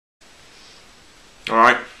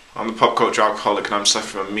Alright, I'm a pop culture alcoholic and I'm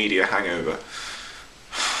suffering from a media hangover.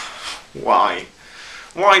 Why?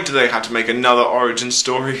 Why do they have to make another origin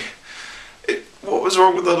story? What was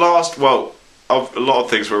wrong with the last? Well, a lot of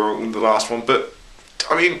things were wrong with the last one, but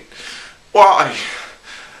I mean, why?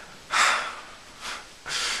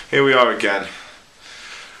 Here we are again.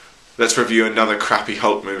 Let's review another crappy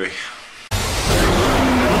Hulk movie.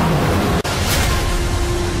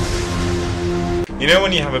 You know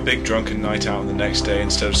when you have a big drunken night out and the next day,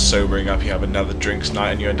 instead of sobering up, you have another drinks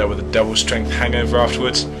night and you end up with a double strength hangover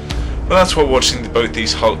afterwards? Well, that's what watching both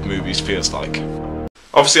these Hulk movies feels like.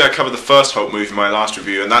 Obviously I covered the first Hulk movie in my last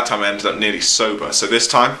review and that time I ended up nearly sober, so this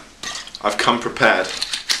time I've come prepared.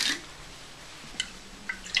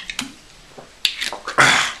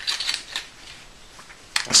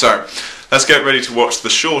 So, let's get ready to watch the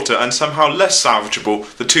shorter and somehow less salvageable,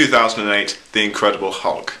 the 2008 The Incredible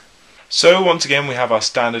Hulk. So once again we have our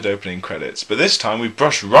standard opening credits, but this time we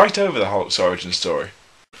brush right over the Hulk's origin story.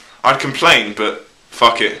 I'd complain, but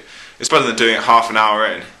fuck it. It's better than doing it half an hour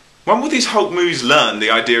in. When will these Hulk movies learn the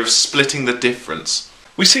idea of splitting the difference?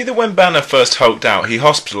 We see that when Banner first hulked out, he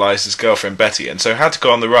hospitalised his girlfriend Betty, and so had to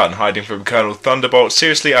go on the run, hiding from Colonel Thunderbolt.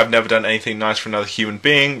 Seriously, I've never done anything nice for another human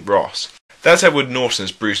being, Ross. That's Edward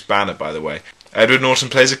Norton's Bruce Banner, by the way. Edward Norton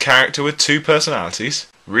plays a character with two personalities.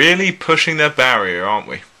 Really pushing their barrier, aren't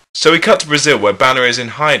we? So we cut to Brazil, where Banner is in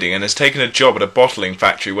hiding and has taken a job at a bottling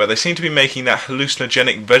factory where they seem to be making that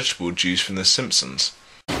hallucinogenic vegetable juice from The Simpsons.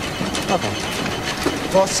 Okay.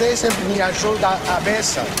 Você sempre me ajuda a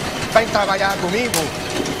beça. Vem trabalhar comigo.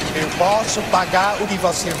 Eu posso pagar o que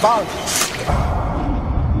você vale.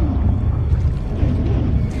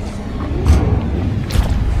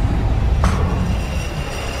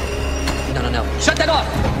 No. Shut that off!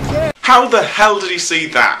 How the hell did he see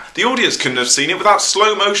that? The audience couldn't have seen it without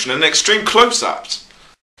slow motion and extreme close-ups.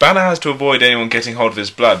 Banner has to avoid anyone getting hold of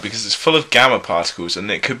his blood because it's full of gamma particles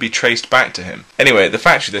and it could be traced back to him. Anyway, at the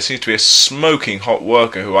factory there seems to be a smoking hot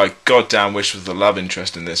worker who I goddamn wish was the love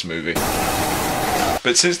interest in this movie.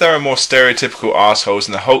 But since there are more stereotypical assholes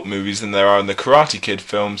in the Hulk movies than there are in the Karate Kid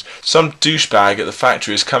films, some douchebag at the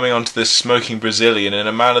factory is coming onto this smoking Brazilian in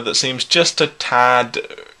a manner that seems just a tad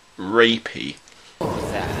rapey.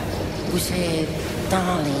 Você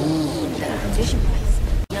tá linda.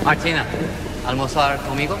 Martina, almoçar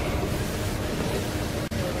comigo?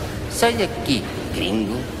 Sai daqui,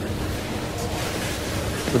 gringo.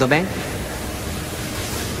 Tudo bem?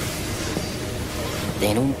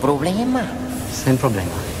 Tem problema? Sem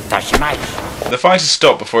problema. Tá demais. The fight is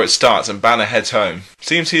stopped before it starts and Banner heads home.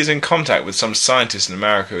 Seems he is in contact with some scientist in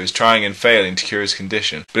America who is trying and failing to cure his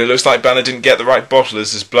condition. But it looks like Banner didn't get the right bottle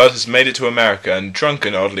as his blood has made it to America and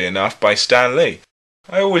drunken, oddly enough, by Stan Lee.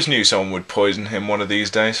 I always knew someone would poison him one of these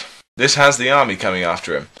days. This has the army coming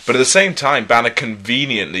after him. But at the same time, Banner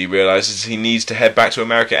conveniently realises he needs to head back to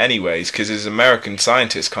America anyways because his American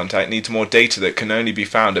scientist contact needs more data that can only be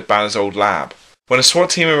found at Banner's old lab. When a SWAT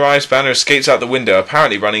team arrives, Banner escapes out the window,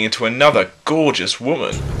 apparently running into another gorgeous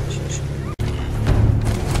woman.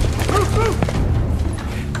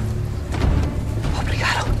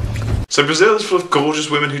 Obrigado. So Brazil is full of gorgeous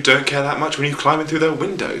women who don't care that much when you climb in through their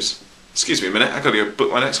windows. Excuse me a minute, I gotta go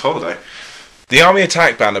book my next holiday. The army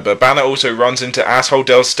attack Banner, but Banner also runs into Asshole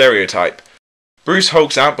Dell's stereotype. Bruce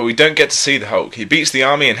hulks out, but we don't get to see the Hulk. He beats the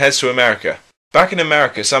army and heads to America. Back in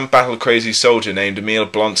America, some battle-crazy soldier named Emil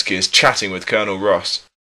Blonsky is chatting with Colonel Ross.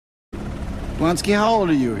 Blonsky, how old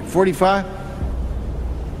are you? 45?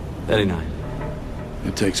 39.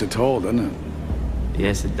 It takes a toll, doesn't it?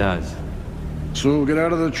 Yes, it does. So get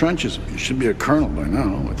out of the trenches. You should be a colonel by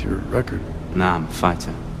now with your record. Nah, I'm a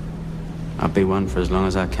fighter. I'll be one for as long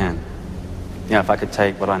as I can. Yeah, if I could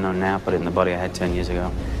take what I know now, put it in the body I had 10 years ago,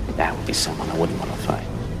 that would be someone I wouldn't want to fight.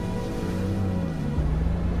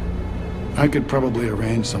 I could probably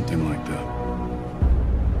arrange something like that.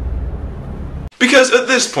 Because at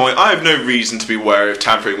this point, I have no reason to be wary of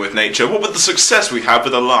tampering with nature. What with the success we had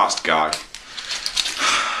with the last guy?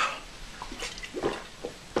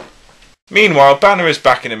 Meanwhile, Banner is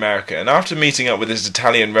back in America, and after meeting up with his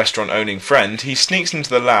Italian restaurant-owning friend, he sneaks into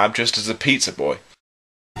the lab just as a pizza boy.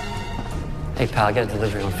 Hey, pal, I got a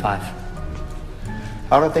delivery on 5.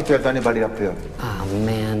 I don't think you have anybody up here. Oh,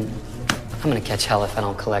 man. I'm gonna catch hell if I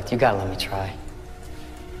don't collect. You gotta let me try.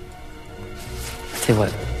 Tell you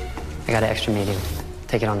what, I got an extra medium.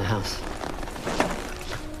 Take it on the house.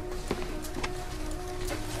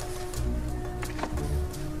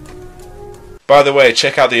 By the way,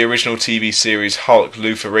 check out the original TV series Hulk,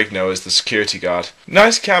 Lou Ferrigno as the security guard.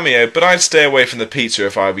 Nice cameo, but I'd stay away from the pizza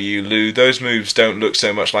if I were you, Lou. Those moves don't look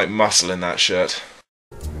so much like muscle in that shirt.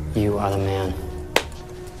 You are the man.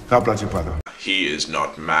 God bless you, brother. He is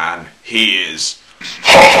not man. He is...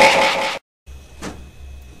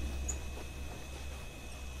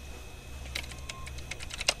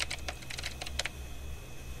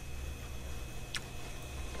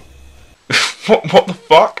 What the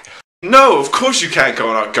fuck? No, of course you can't go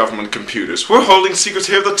on our government computers. We're holding secrets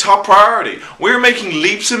here the top priority. We're making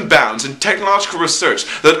leaps and bounds in technological research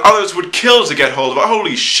that others would kill to get hold of.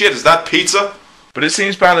 Holy shit, is that pizza? But it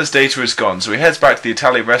seems Banner's data is gone, so he heads back to the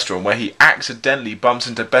Italian restaurant where he accidentally bumps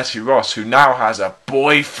into Betty Ross, who now has a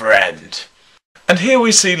boyfriend. And here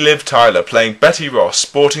we see Liv Tyler playing Betty Ross,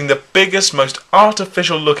 sporting the biggest, most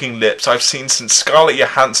artificial looking lips I've seen since Scarlett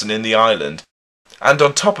Johansson in The Island. And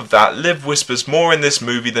on top of that, Liv whispers more in this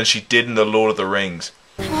movie than she did in The Lord of the Rings.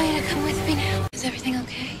 I want you to come with me now. Is everything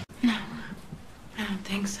okay? No, I don't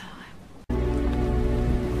think so.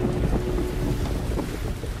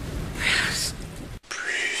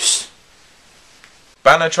 Bruce.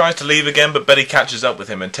 Banner tries to leave again, but Betty catches up with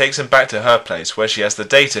him and takes him back to her place, where she has the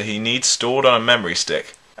data he needs stored on a memory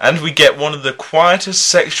stick. And we get one of the quietest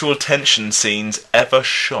sexual tension scenes ever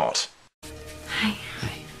shot. Hi.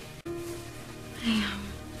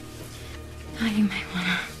 You might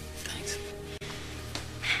wanna. Thanks.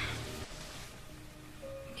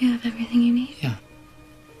 You have everything you need? Yeah.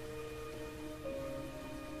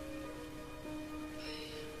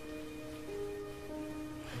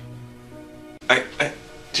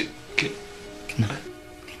 Good night.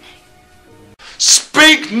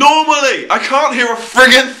 Speak normally! I can't hear a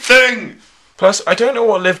friggin' thing! Plus, I don't know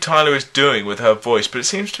what Liv Tyler is doing with her voice, but it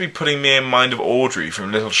seems to be putting me in mind of Audrey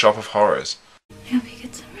from Little Shop of Horrors. I hope you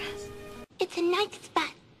get some rest. It's a nice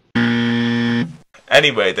spot.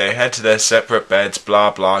 Anyway, they head to their separate beds, blah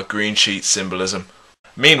blah, green sheet symbolism.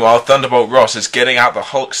 Meanwhile, Thunderbolt Ross is getting out the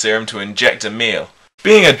Hulk serum to inject Emil.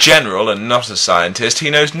 Being a general and not a scientist, he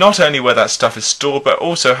knows not only where that stuff is stored, but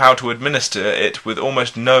also how to administer it with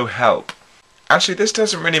almost no help. Actually, this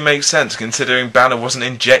doesn't really make sense considering Banner wasn't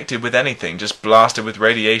injected with anything, just blasted with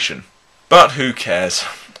radiation. But who cares?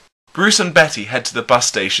 Bruce and Betty head to the bus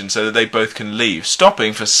station so that they both can leave,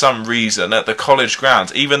 stopping for some reason at the college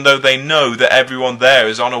grounds, even though they know that everyone there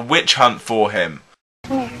is on a witch hunt for him.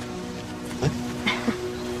 Come here.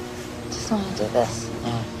 Just want to do this.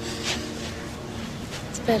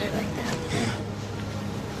 It's better like that.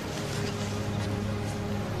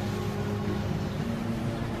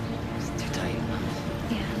 It's too tight.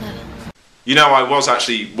 Yeah, a little. You know, I was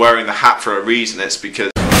actually wearing the hat for a reason. It's because...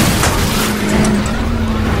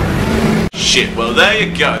 Shit, well there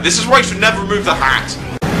you go. This is why you should never remove the hat.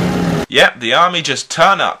 Yep, the army just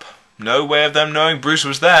turn up. No way of them knowing Bruce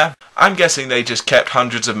was there. I'm guessing they just kept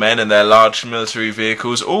hundreds of men in their large military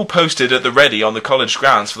vehicles all posted at the ready on the college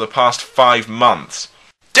grounds for the past 5 months.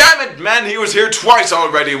 Damn it, man, he was here twice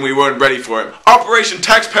already and we weren't ready for him. Operation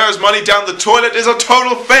Taxpayers' Money Down the Toilet is a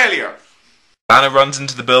total failure. Banner runs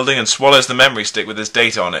into the building and swallows the memory stick with his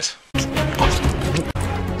data on it.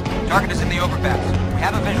 Target is in the overpass. We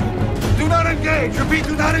have a visual. Do not engage! Repeat,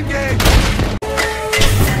 do not engage!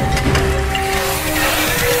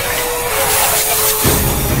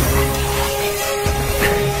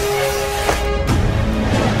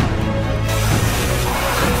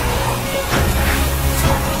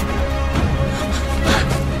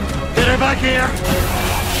 Get her back here!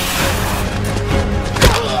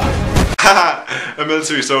 Haha! A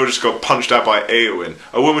military soldier just got punched out by Eowyn,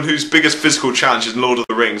 a woman whose biggest physical challenge in Lord of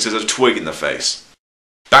the Rings is a twig in the face.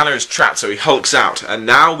 Banner is trapped, so he hulks out, and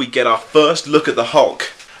now we get our first look at the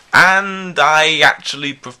Hulk. And I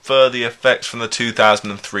actually prefer the effects from the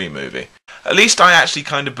 2003 movie. At least I actually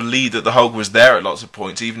kind of believe that the Hulk was there at lots of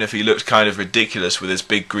points, even if he looked kind of ridiculous with his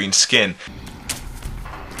big green skin.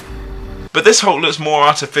 But this Hulk looks more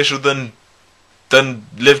artificial than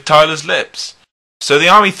Liv Tyler's lips. So the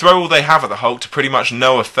army throw all they have at the Hulk to pretty much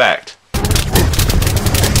no effect.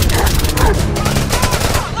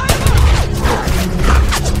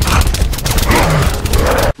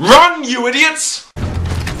 Run, you idiots!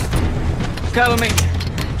 Cover me.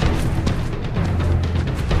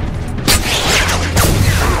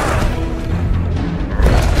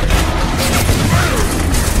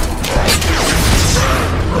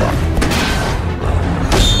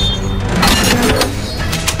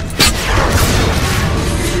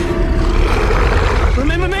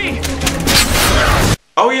 Remember me?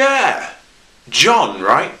 Oh yeah! John,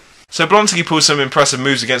 right? So Blonsky pulls some impressive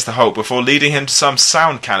moves against the Hulk before leading him to some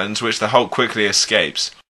sound cannons which the Hulk quickly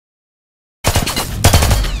escapes.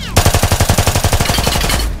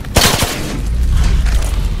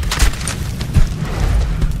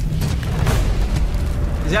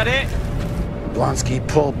 Is that it? Blonsky,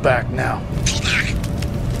 pull back now.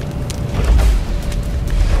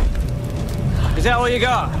 Is that all you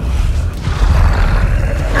got?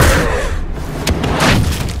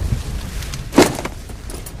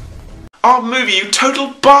 Our movie, you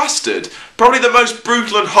total bastard! Probably the most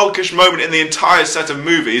brutal and hulkish moment in the entire set of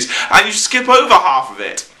movies, and you skip over half of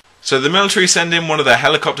it! So the military send in one of their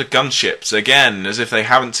helicopter gunships, again, as if they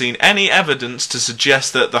haven't seen any evidence to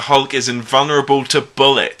suggest that the Hulk is invulnerable to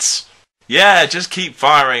bullets. Yeah, just keep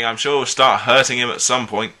firing, I'm sure we'll start hurting him at some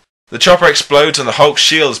point. The chopper explodes and the Hulk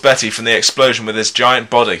shields Betty from the explosion with his giant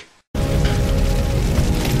body.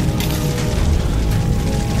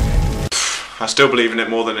 I still believe in it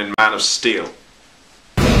more than in Man of Steel.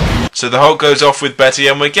 So the Hulk goes off with Betty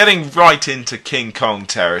and we're getting right into King Kong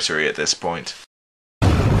territory at this point.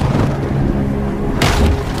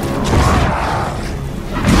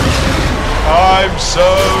 I'm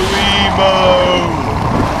so emo!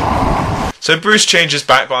 So Bruce changes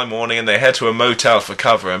back by morning and they head to a motel for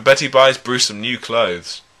cover and Betty buys Bruce some new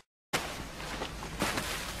clothes.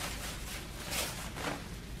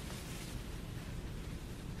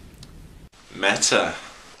 Meta.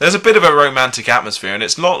 There's a bit of a romantic atmosphere and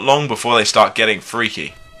it's not long before they start getting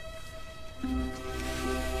freaky.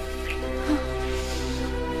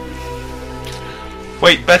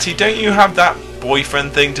 Wait, Betty, don't you have that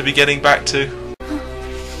boyfriend thing to be getting back to?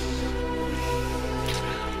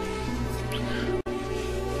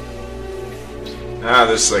 Ah,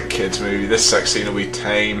 this is a kids movie. This sex scene will be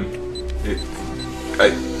tame.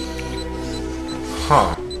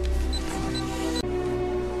 Huh.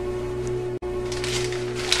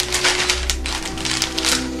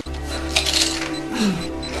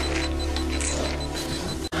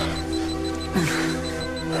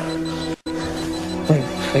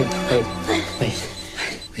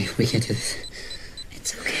 Wait, we can't do this.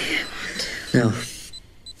 It's okay, I want to. No.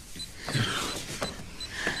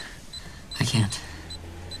 I can't.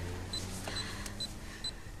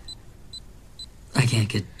 I can't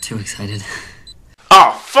get too excited.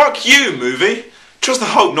 Ah, fuck you, movie! Trust the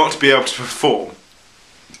Hulk not to be able to perform.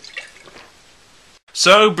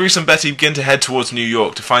 So, Bruce and Betty begin to head towards New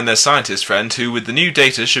York to find their scientist friend who, with the new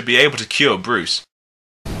data, should be able to cure Bruce.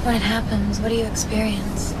 When it happens, what do you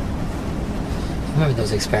experience? Remember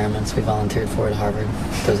those experiments we volunteered for at Harvard?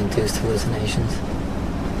 Those induced hallucinations?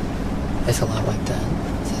 It's a lot like that.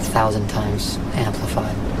 It's 1,000 times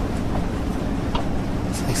amplified.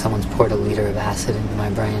 It's like someone's poured a liter of acid into my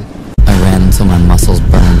brain. I ran until my muscles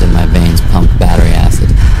burned and my veins pumped battery acid.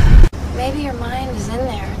 Maybe your mind is in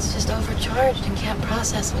there. It's just overcharged and can't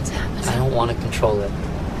process what's happening. I don't want to control it.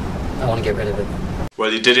 I want to get rid of it.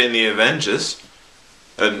 Well, you did it in the Avengers.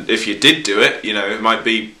 And if you did do it, you know, it might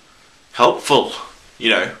be helpful. You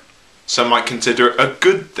know, some might consider it a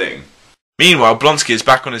good thing. Meanwhile, Blonsky is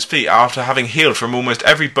back on his feet after having healed from almost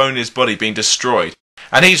every bone in his body being destroyed.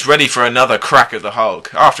 And he's ready for another crack at the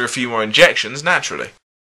Hulk, after a few more injections, naturally.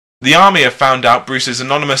 The army have found out Bruce's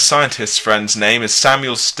anonymous scientist friend's name is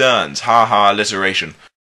Samuel Stearns, ha-ha alliteration.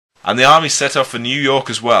 And the army set off for New York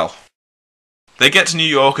as well. They get to New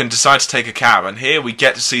York and decide to take a cab, and here we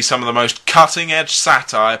get to see some of the most cutting-edge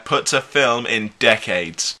satire put to film in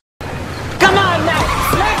decades. Come on now!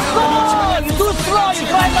 Let's go! You're too slow! You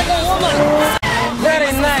drive like a woman!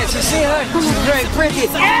 Very nice. You see her? She's very pretty.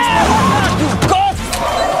 Yeah! You go!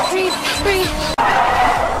 Breathe.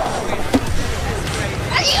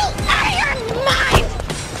 Are you out of your mind?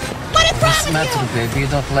 What is wrong with you? Baby, you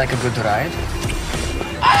don't like a good ride?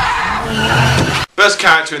 Best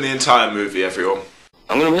character in the entire movie, everyone.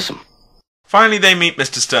 I'm gonna miss him. Finally, they meet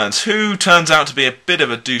Mr. Stearns, who turns out to be a bit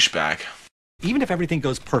of a douchebag. Even if everything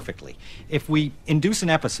goes perfectly, if we induce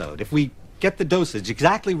an episode, if we get the dosage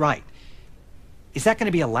exactly right, is that going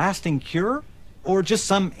to be a lasting cure? Or just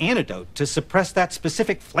some antidote to suppress that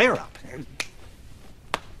specific flare-up?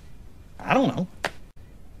 I don't know.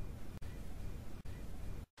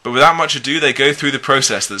 But without much ado, they go through the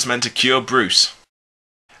process that's meant to cure Bruce.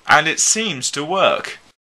 And it seems to work.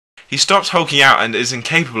 He stops hulking out and is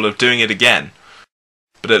incapable of doing it again.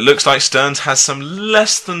 But it looks like Stearns has some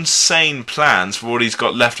less than sane plans for what he's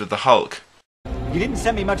got left of the Hulk. You didn't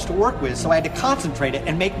send me much to work with, so I had to concentrate it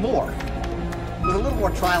and make more. With a little more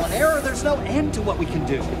trial and error, there's no end to what we can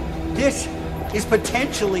do. This is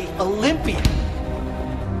potentially Olympian.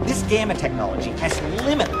 This gamma technology has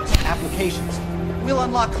limitless applications. We'll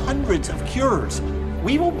unlock hundreds of cures.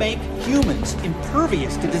 We will make humans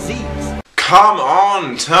impervious to disease. Come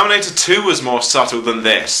on! Terminator 2 was more subtle than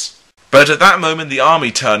this. But at that moment the army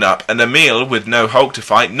turn up and Emil, with no Hulk to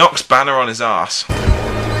fight, knocks Banner on his ass.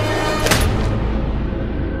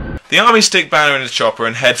 The army stick Banner in a chopper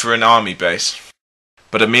and head for an army base.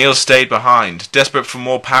 But Emil stayed behind. Desperate for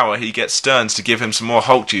more power, he gets Stearns to give him some more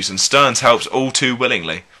Hulk juice and Stearns helps all too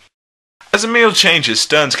willingly. As Emil changes,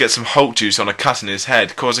 Stearns gets some Hulk juice on a cut in his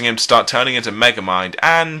head, causing him to start turning into Megamind,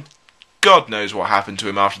 and God knows what happened to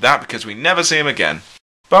him after that because we never see him again.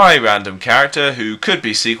 By random character who could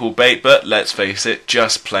be sequel bait, but let's face it,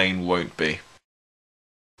 just plain won't be.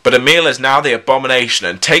 But Emil is now the Abomination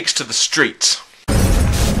and takes to the streets.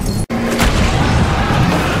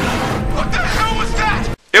 What the hell was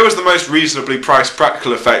that? It was the most reasonably priced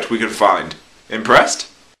practical effect we could find. Impressed?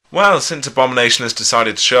 Well, since Abomination has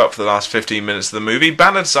decided to show up for the last 15 minutes of the movie,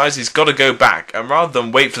 Banner decides he's got to go back, and rather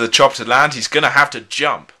than wait for the chopper to land, he's going to have to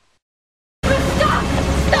jump. Stop!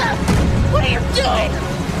 Stop! What are you doing?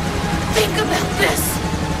 Think about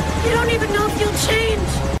this. You don't even know if you'll change.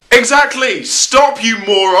 Exactly! Stop, you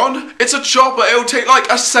moron! It's a chopper, it'll take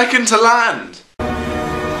like a second to land!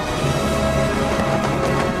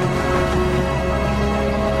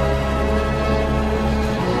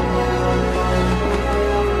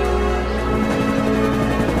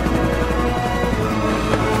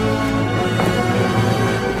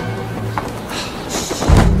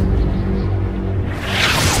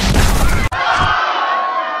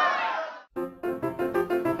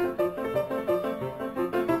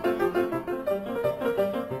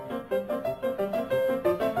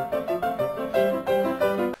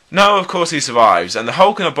 No, of course he survives, and the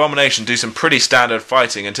Hulk and Abomination do some pretty standard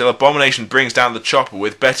fighting until Abomination brings down the chopper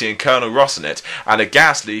with Betty and Colonel Ross in it, and a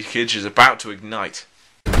gas leakage is about to ignite.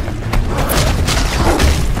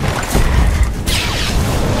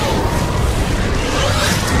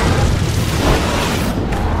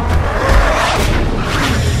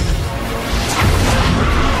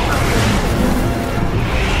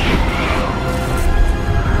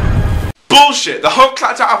 Bullshit! The Hulk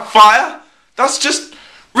clapped out of fire? That's just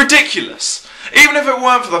ridiculous. Even if it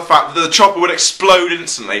weren't for the fact that the chopper would explode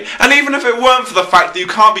instantly, and even if it weren't for the fact that you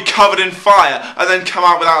can't be covered in fire and then come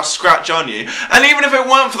out without a scratch on you, and even if it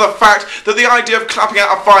weren't for the fact that the idea of clapping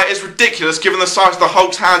out a fire is ridiculous given the size of the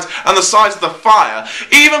Hulk's hands and the size of the fire,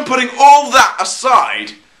 even putting all that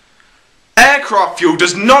aside, aircraft fuel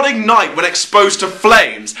does not ignite when exposed to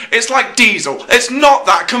flames. It's like diesel. It's not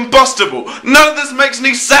that combustible. None of this makes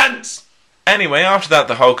any sense. Anyway, after that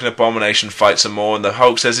the Hulk and Abomination fight some more, and the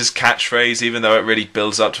Hulk says his catchphrase even though it really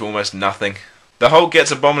builds up to almost nothing. The Hulk gets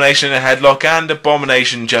Abomination in a headlock and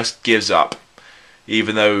Abomination just gives up.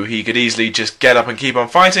 Even though he could easily just get up and keep on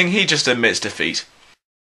fighting, he just admits defeat.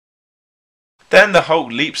 Then the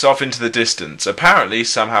Hulk leaps off into the distance, apparently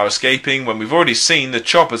somehow escaping when we've already seen the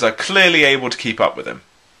choppers are clearly able to keep up with him.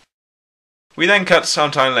 We then cut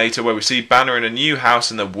sometime later where we see Banner in a new house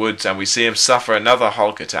in the woods and we see him suffer another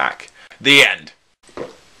Hulk attack. The end.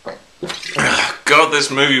 God,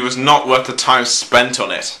 this movie was not worth the time spent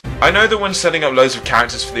on it. I know that when setting up loads of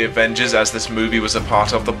characters for the Avengers, as this movie was a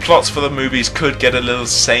part of, the plots for the movies could get a little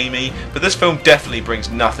samey, but this film definitely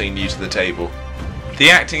brings nothing new to the table.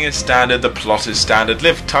 The acting is standard, the plot is standard,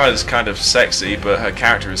 Liv Tyler's kind of sexy, but her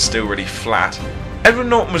character is still really flat. Edward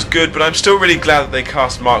Norton was good, but I'm still really glad that they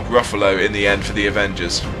cast Mark Ruffalo in the end for the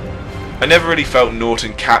Avengers. I never really felt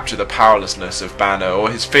Norton capture the powerlessness of Banner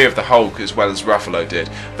or his fear of the Hulk as well as Ruffalo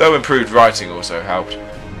did, though improved writing also helped.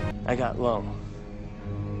 I got low.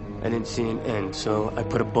 I didn't see an end, so I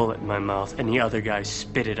put a bullet in my mouth and the other guy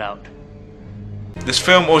spit it out. This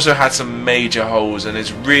film also had some major holes and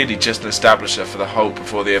is really just an establisher for the Hulk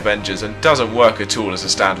before the Avengers and doesn't work at all as a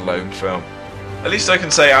standalone film. At least I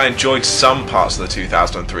can say I enjoyed some parts of the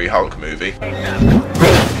 2003 Hulk movie.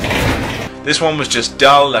 This one was just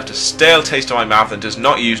dull, left a stale taste in my mouth and does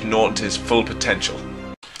not use Norton to his full potential.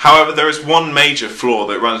 However, there is one major flaw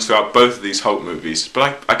that runs throughout both of these Hulk movies,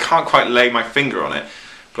 but I can't quite lay my finger on it.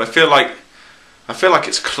 But I feel like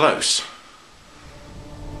it's close.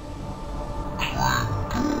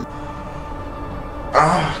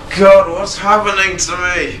 Oh God, what's happening to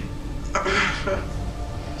me?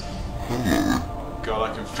 God,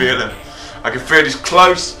 I can feel him. I can feel he's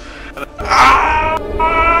close.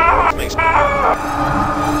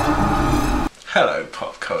 Hello,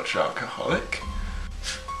 pop culture alcoholic.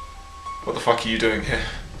 What the fuck are you doing here?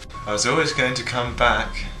 I was always going to come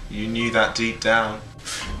back. You knew that deep down.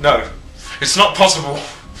 No, it's not possible.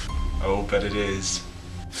 Oh, but it is.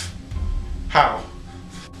 How?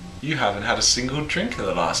 You haven't had a single drink in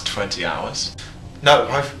the last 20 hours. No,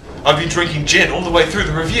 I've been drinking gin all the way through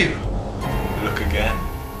the review. Look again.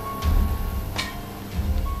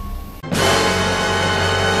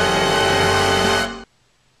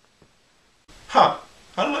 Huh,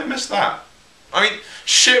 how did I miss that? I mean,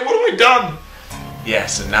 shit, what have I done?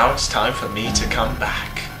 Yes, and now it's time for me to come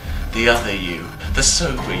back. The other you, the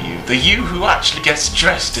sober you, the you who actually gets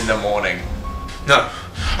dressed in the morning. No,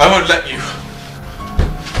 I won't let you.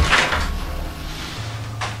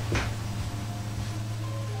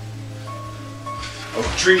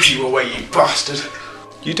 I'll drink you away, you bastard!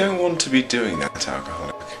 You don't want to be doing that,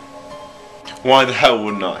 alcoholic. Why the hell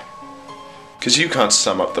wouldn't I? Because you can't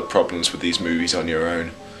sum up the problems with these movies on your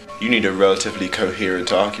own. You need a relatively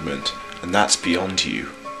coherent argument, and that's beyond you.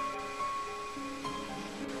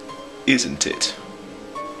 Isn't it,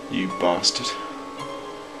 you bastard?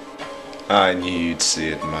 I knew you'd see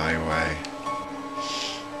it my way.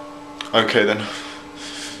 Okay then,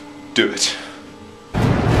 do it.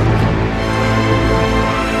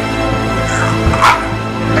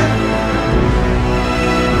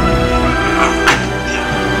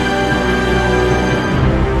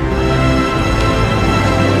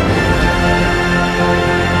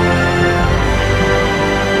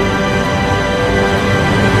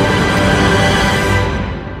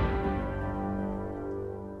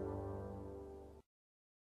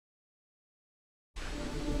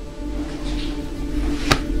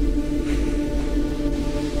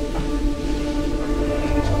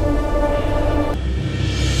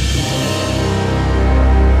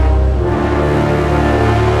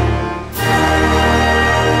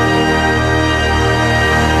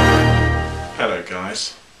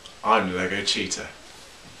 I'm Lego Cheetah.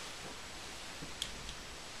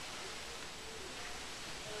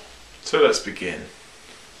 So let's begin.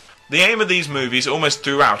 The aim of these movies almost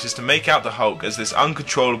throughout is to make out the Hulk as this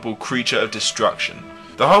uncontrollable creature of destruction.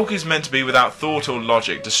 The Hulk is meant to be without thought or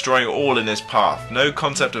logic, destroying all in his path, no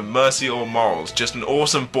concept of mercy or morals, just an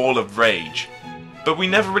awesome ball of rage. But we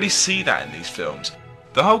never really see that in these films.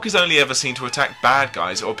 The Hulk is only ever seen to attack bad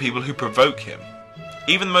guys or people who provoke him.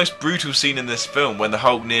 Even the most brutal scene in this film, when the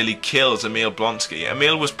Hulk nearly kills Emil Blonsky,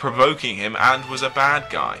 Emil was provoking him and was a bad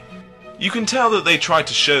guy. You can tell that they tried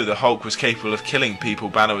to show the Hulk was capable of killing people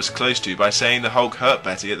Banner was close to by saying the Hulk hurt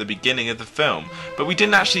Betty at the beginning of the film, but we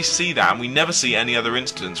didn't actually see that, and we never see any other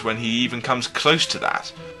incidents when he even comes close to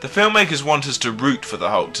that. The filmmakers want us to root for the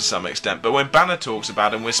Hulk to some extent, but when Banner talks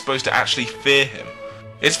about him, we're supposed to actually fear him.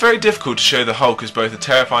 It's very difficult to show the Hulk as both a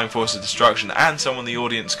terrifying force of destruction and someone the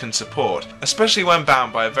audience can support, especially when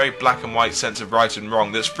bound by a very black and white sense of right and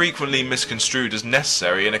wrong that's frequently misconstrued as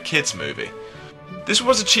necessary in a kids' movie. This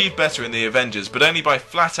was achieved better in the Avengers, but only by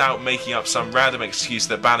flat out making up some random excuse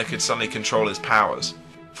that Banner could suddenly control his powers.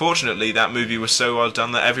 Fortunately, that movie was so well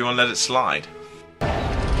done that everyone let it slide.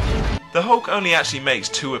 The Hulk only actually makes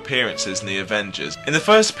 2 appearances in the Avengers. In the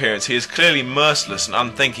first appearance he is clearly merciless and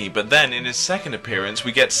unthinking, but then in his second appearance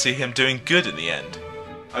we get to see him doing good in the end.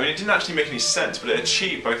 I mean, it didn't actually make any sense, but it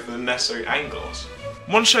achieved both of the necessary angles.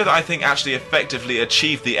 One show that I think actually effectively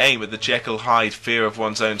achieved the aim of the Jekyll Hyde fear of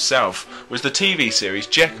one's own self was the TV series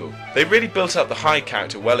Jekyll. They really built up the Hyde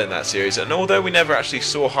character well in that series, and although we never actually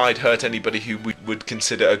saw Hyde hurt anybody who we would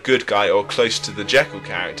consider a good guy or close to the Jekyll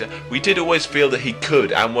character, we did always feel that he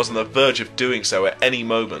could and was on the verge of doing so at any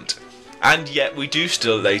moment. And yet we do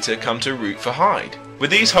still later come to root for Hyde. With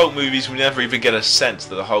these Hulk movies we never even get a sense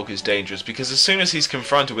that the Hulk is dangerous, because as soon as he's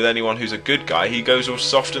confronted with anyone who's a good guy he goes all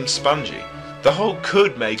soft and spongy. The Hulk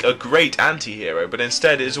could make a great anti-hero, but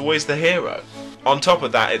instead is always the hero. On top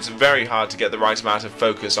of that, it's very hard to get the right amount of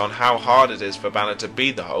focus on how hard it is for Banner to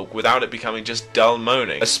be the Hulk without it becoming just dull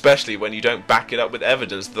moaning, especially when you don't back it up with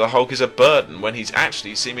evidence that the Hulk is a burden when he's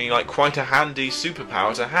actually seeming like quite a handy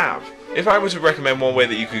superpower to have. If I were to recommend one way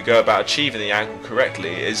that you could go about achieving the angle correctly,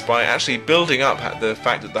 is by actually building up the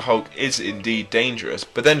fact that the Hulk is indeed dangerous,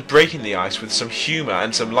 but then breaking the ice with some humour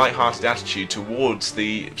and some light-hearted attitude towards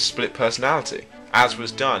the split personality, as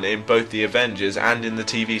was done in both the Avengers and in the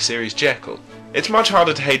TV series Jekyll. It's much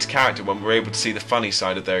harder to hate a character when we're able to see the funny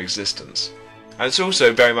side of their existence. And it's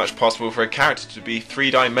also very much possible for a character to be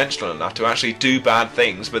three-dimensional enough to actually do bad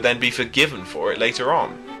things, but then be forgiven for it later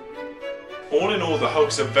on. All in all, the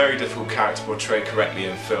Hulk's a very difficult character to portray correctly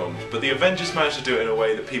in films, but the Avengers managed to do it in a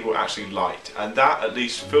way that people actually liked, and that at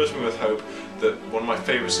least fills me with hope that one of my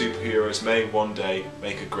favourite superheroes may one day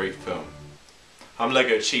make a great film. I'm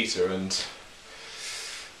Lego Cheetah, and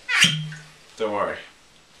don't worry,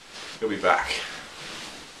 he'll be back.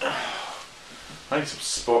 I need some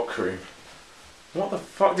spot cream. What the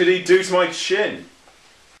fuck did he do to my chin?